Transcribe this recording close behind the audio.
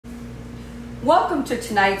Welcome to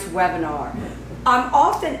tonight's webinar. I'm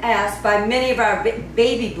often asked by many of our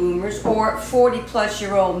baby boomers or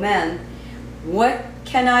 40-plus-year-old men, what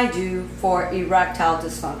can I do for erectile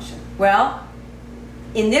dysfunction? Well,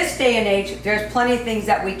 in this day and age, there's plenty of things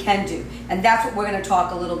that we can do, and that's what we're going to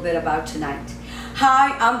talk a little bit about tonight.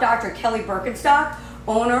 Hi, I'm Dr. Kelly Burkenstock,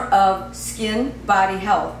 owner of Skin Body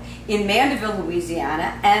Health in Mandeville,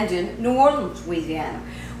 Louisiana, and in New Orleans, Louisiana.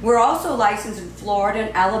 We're also licensed in Florida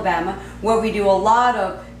and Alabama, where we do a lot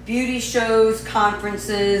of beauty shows,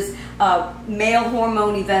 conferences, male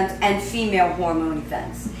hormone events, and female hormone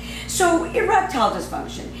events. So erectile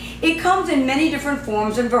dysfunction, it comes in many different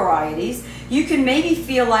forms and varieties. You can maybe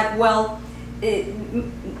feel like, well,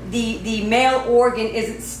 the male organ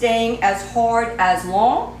isn't staying as hard as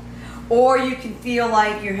long, or you can feel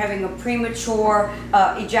like you're having a premature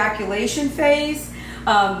ejaculation phase,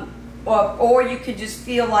 or you could just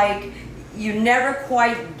feel like you're never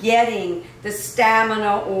quite getting the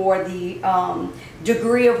stamina or the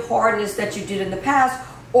degree of hardness that you did in the past,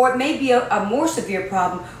 or it may be a more severe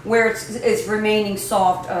problem where it's remaining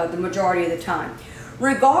soft the majority of the time.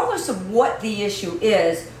 Regardless of what the issue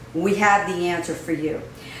is, we have the answer for you.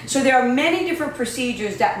 So there are many different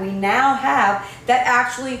procedures that we now have that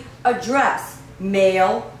actually address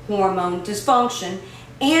male hormone dysfunction,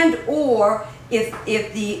 and or if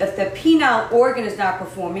the penile organ is not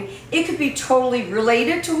performing, it could be totally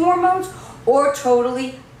related to hormones or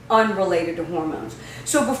totally unrelated to hormones.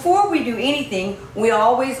 So before we do anything, we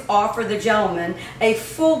always offer the gentleman a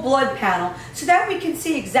full blood panel so that we can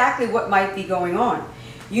see exactly what might be going on.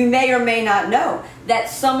 You may or may not know that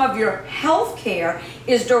some of your health care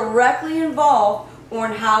is directly involved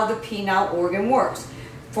on how the penile organ works.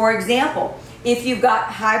 For example, if you've got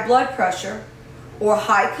high blood pressure or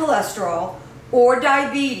high cholesterol or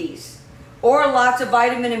diabetes or lots of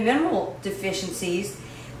vitamin and mineral deficiencies,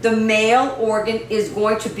 the male organ is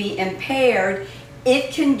going to be impaired.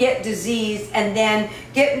 It can get diseased and then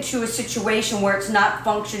get into a situation where it's not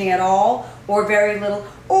functioning at all or very little,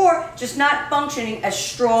 or just not functioning as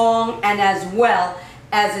strong and as well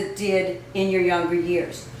as it did in your younger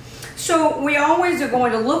years. So we always are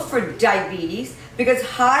going to look for diabetes, because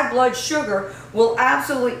high blood sugar will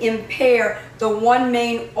absolutely impair the one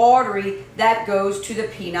main artery that goes to the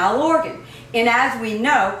penile organ. And as we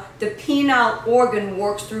know, the penile organ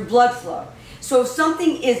works through blood flow. So if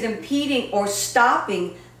something is impeding or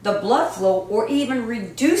stopping the blood flow or even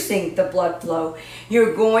reducing the blood flow,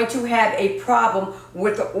 you're going to have a problem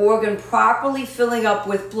with the organ properly filling up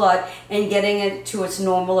with blood and getting it to its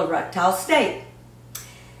normal erectile state.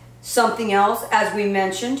 Something else, as we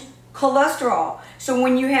mentioned, cholesterol. So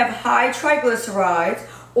when you have high triglycerides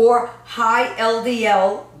or high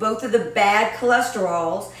LDL, both of the bad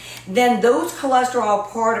cholesterols, then those cholesterol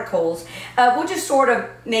particles, we'll just sort of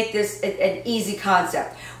make this an easy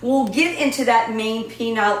concept. We'll get into that main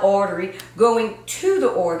penile artery going to the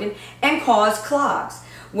organ and cause clogs.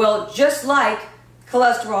 Well, just like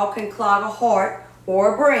cholesterol can clog a heart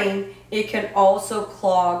or a brain, it can also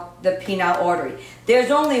clog the penile artery.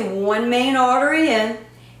 There's only one main artery in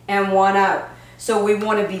and one out. So we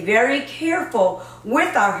want to be very careful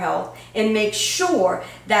with our health and make sure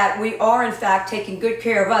that we are in fact taking good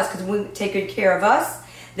care of us, because when we take good care of us,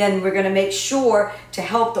 then we're going to make sure to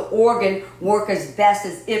help the organ work as best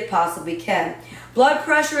as it possibly can. Blood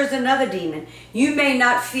pressure is another demon. You may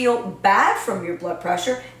not feel bad from your blood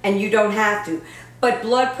pressure, and you don't have to. But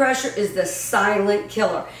blood pressure is the silent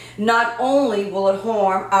killer. Not only will it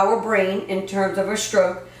harm our brain in terms of a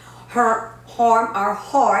stroke, harm our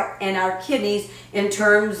heart and our kidneys in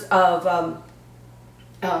terms of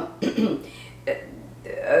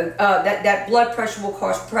that blood pressure will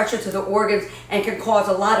cause pressure to the organs and can cause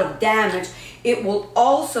a lot of damage. It will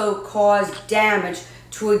also cause damage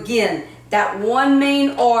to, again, that one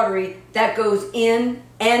main artery that goes in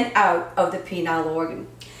and out of the penile organ.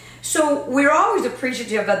 So we're always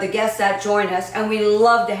appreciative of the guests that join us, and we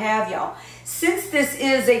love to have y'all. Since this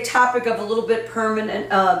is a topic of a little bit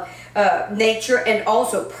permanent nature and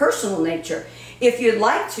also personal nature, if you'd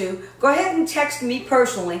like to, go ahead and text me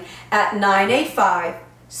personally at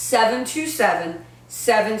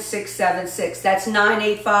 985-727-7676. That's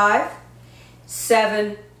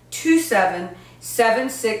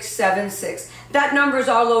 985-727-7676. That number is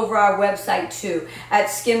all over our website too, at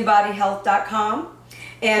skinbodyhealth.com.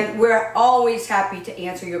 And we're always happy to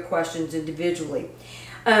answer your questions individually.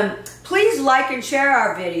 Please like and share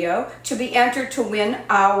our video to be entered to win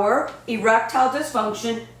our Erectile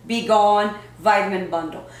Dysfunction Be Gone vitamin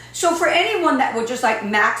bundle. So for anyone that would just like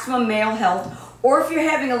maximum male health, or if you're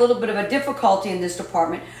having a little bit of a difficulty in this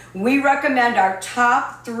department, we recommend our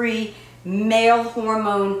top 3 male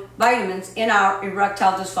hormone vitamins in our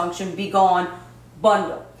Erectile Dysfunction Be Gone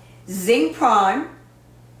bundle. Zinc Prime,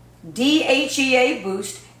 DHEA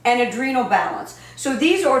Boost, and Adrenal Balance. So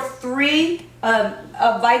these are three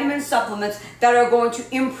vitamin supplements that are going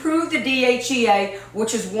to improve the DHEA,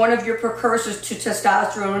 which is one of your precursors to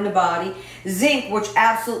testosterone in the body. Zinc, which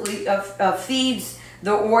absolutely feeds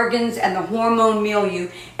the organs and the hormone milieu.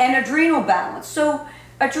 And adrenal balance. So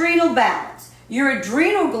adrenal balance. Your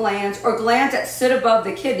adrenal glands are glands that sit above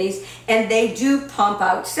the kidneys, and they do pump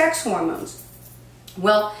out sex hormones.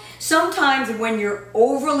 Well, sometimes when you're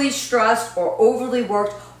overly stressed or overly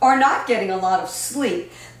worked or not getting a lot of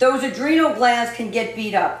sleep, those adrenal glands can get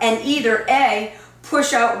beat up and either A,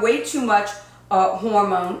 push out way too much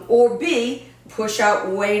hormone, or B, push out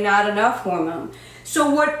way not enough hormone. So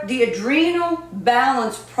what the Adrenal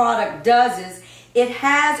Balance product does is it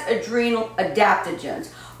has adrenal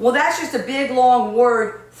adaptogens. Well, that's just a big long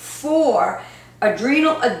word for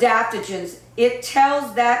adrenal adaptogens. It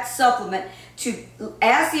tells that supplement to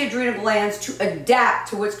ask the adrenal glands to adapt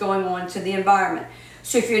to what's going on to the environment.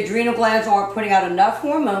 So if your adrenal glands aren't putting out enough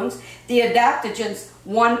hormones, the adaptogens,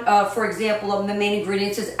 for example, of the main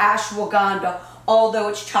ingredients is ashwagandha, although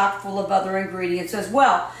it's chock full of other ingredients as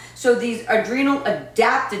well. So these adrenal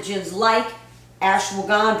adaptogens like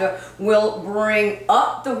ashwagandha will bring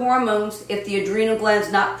up the hormones. If the adrenal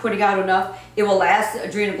gland's not putting out enough, it will ask the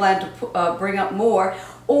adrenal gland to bring up more.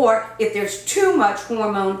 Or if there's too much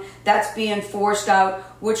hormone that's being forced out,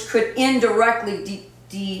 which could indirectly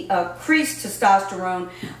decrease testosterone,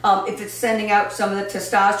 if it's sending out some of the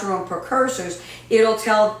testosterone precursors, it'll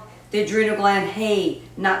tell the adrenal gland, hey,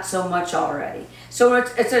 not so much already. So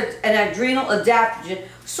it's an adrenal adaptogen,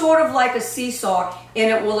 sort of like a seesaw,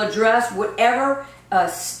 and it will address whatever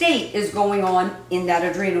state is going on in that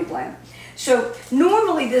adrenal gland. So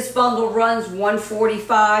normally this bundle runs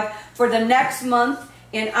 $145. For the next month,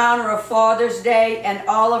 in honor of Father's Day and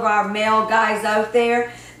all of our male guys out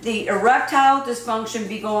there, the Erectile Dysfunction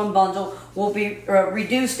Be Gone bundle will be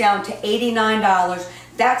reduced down to $89.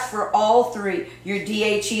 That's for all three: your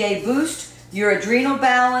DHEA Boost, your Adrenal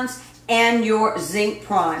Balance, and your Zinc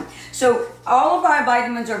Prime. So all of our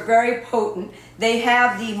vitamins are very potent. They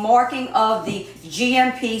have the marking of the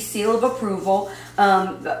GMP seal of approval.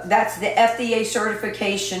 That's the FDA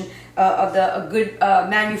certification of the good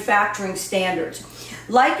manufacturing standards.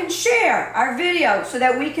 Like and share our video so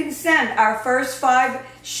that we can send our first 5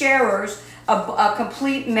 sharers a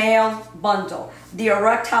complete male bundle, the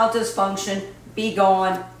Erectile Dysfunction Be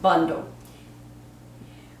Gone bundle.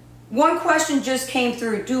 One question just came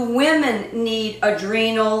through: do women need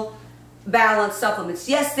adrenal balance supplements?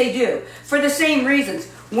 Yes, they do, for the same reasons.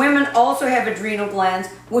 Women also have adrenal glands,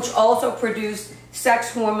 which also produce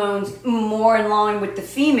sex hormones more in line with the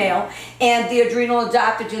female, and the adrenal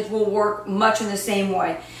adaptogens will work much in the same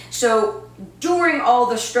way. So during all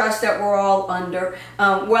the stress that we're all under,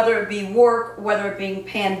 whether it be work, whether it be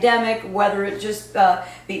pandemic, whether it just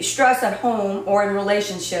be stress at home or in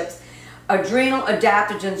relationships, adrenal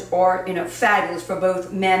adaptogens are, fabulous for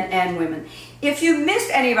both men and women. If you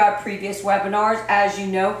missed any of our previous webinars, as you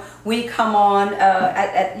know, we come on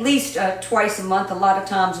at least twice a month, a lot of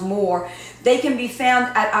times more. They can be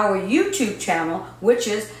found at our YouTube channel, which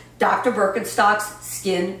is Dr. Burkenstock's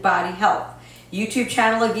Skin Body Health. YouTube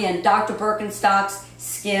channel again, Dr. Burkenstock's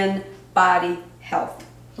Skin Body Health.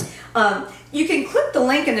 You can click the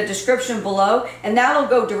link in the description below, and that'll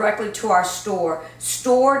go directly to our store,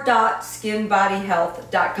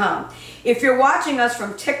 store.skinbodyhealth.com. If you're watching us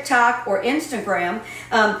from TikTok or Instagram,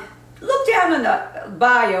 look down in the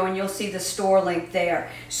bio and you'll see the store link there.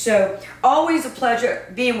 So always a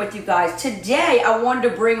pleasure being with you guys. Today I wanted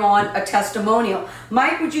to bring on a testimonial.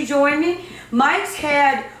 Mike, would you join me? Mike's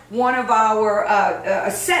had one of our,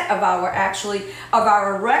 a set of our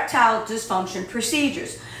erectile dysfunction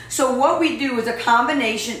procedures. So what we do is a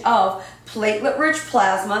combination of platelet-rich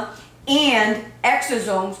plasma and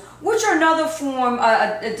exosomes, which are another form,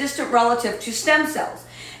 a distant relative to stem cells.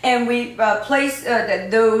 And we place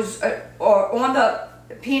those on the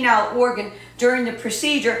penile organ during the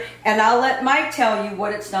procedure, and I'll let Mike tell you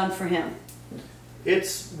what it's done for him.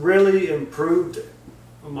 It's really improved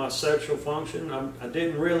my sexual function. I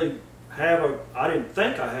didn't really have I didn't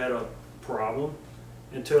think I had a problem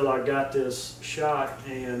until I got this shot,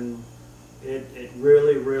 and it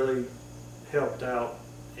really, really helped out,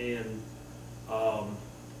 and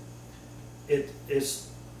it's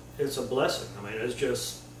a blessing. I mean, it's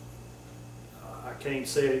just, I can't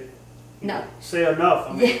say enough.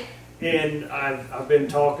 I mean, and I've been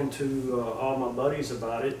talking to all my buddies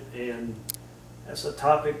about it, and that's a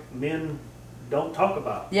topic men don't talk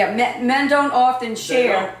about. Yeah, men don't often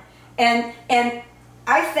share. And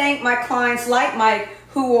I thank my clients like Mike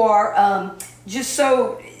who are just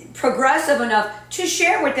so progressive enough to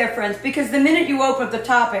share with their friends, because the minute you open up the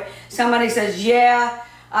topic, somebody says, yeah,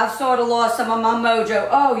 I've sort of lost some of my mojo.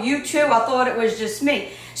 Oh, you too? I thought it was just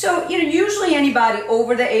me. So, you know, usually anybody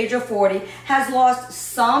over the age of 40 has lost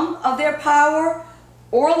some of their power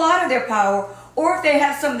or a lot of their power, or if they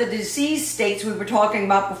have some of the disease states we were talking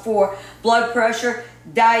about before, blood pressure,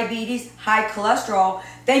 diabetes, high cholesterol,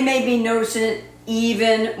 they may be noticing it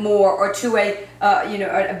even more or to a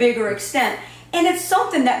bigger extent. And it's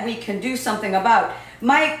something that we can do something about.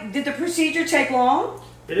 Mike, did the procedure take long?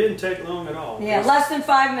 It didn't take long at all. Yeah, less than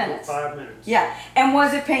 5 minutes. 5 minutes. Yeah. And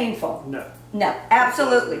was it painful? No. No,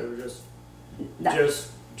 absolutely. It was No.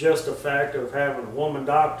 just the fact of having a woman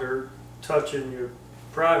doctor touching your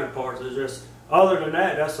private parts is just, other than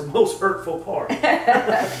that, that's the most hurtful part.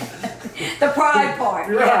 The pride part.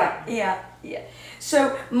 Right. Yeah.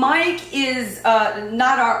 So Mike is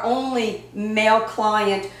not our only male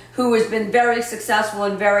client who has been very successful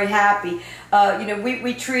and very happy.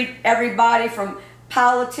 We treat everybody from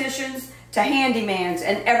politicians to handymans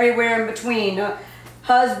and everywhere in between,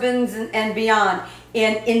 husbands and beyond.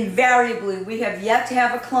 And invariably, we have yet to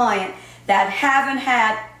have a client that haven't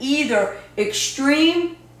had either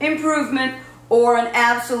extreme improvement or an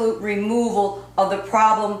absolute removal of the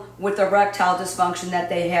problem with erectile dysfunction that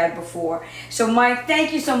they had before. So Mike,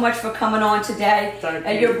 thank you so much for coming on today. Thank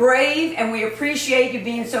you. You're brave, and we appreciate you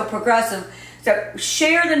being so progressive. So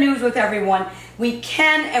share the news with everyone. We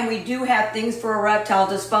can and we do have things for erectile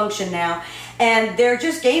dysfunction now, and they're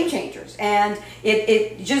just game changers, and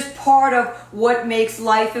it's just part of what makes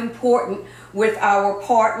life important with our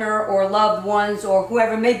partner or loved ones or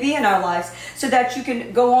whoever may be in our lives, so that you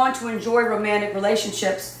can go on to enjoy romantic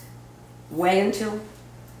relationships way until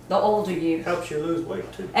the older years. Helps you lose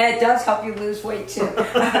weight too. And it does help you lose weight too. All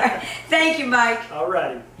right. Thank you, Mike. All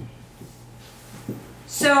righty.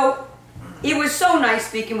 So it was so nice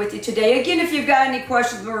speaking with you today. Again, if you've got any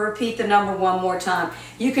questions, we'll repeat the number one more time.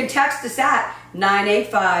 You can text us at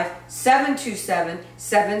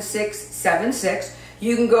 985-727-7676.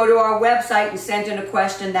 You can go to our website and send in a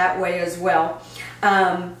question that way as well.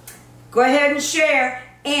 Go ahead and share,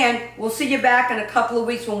 and we'll see you back in a couple of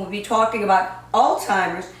weeks when we'll be talking about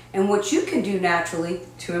Alzheimer's and what you can do naturally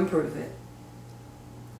to improve it.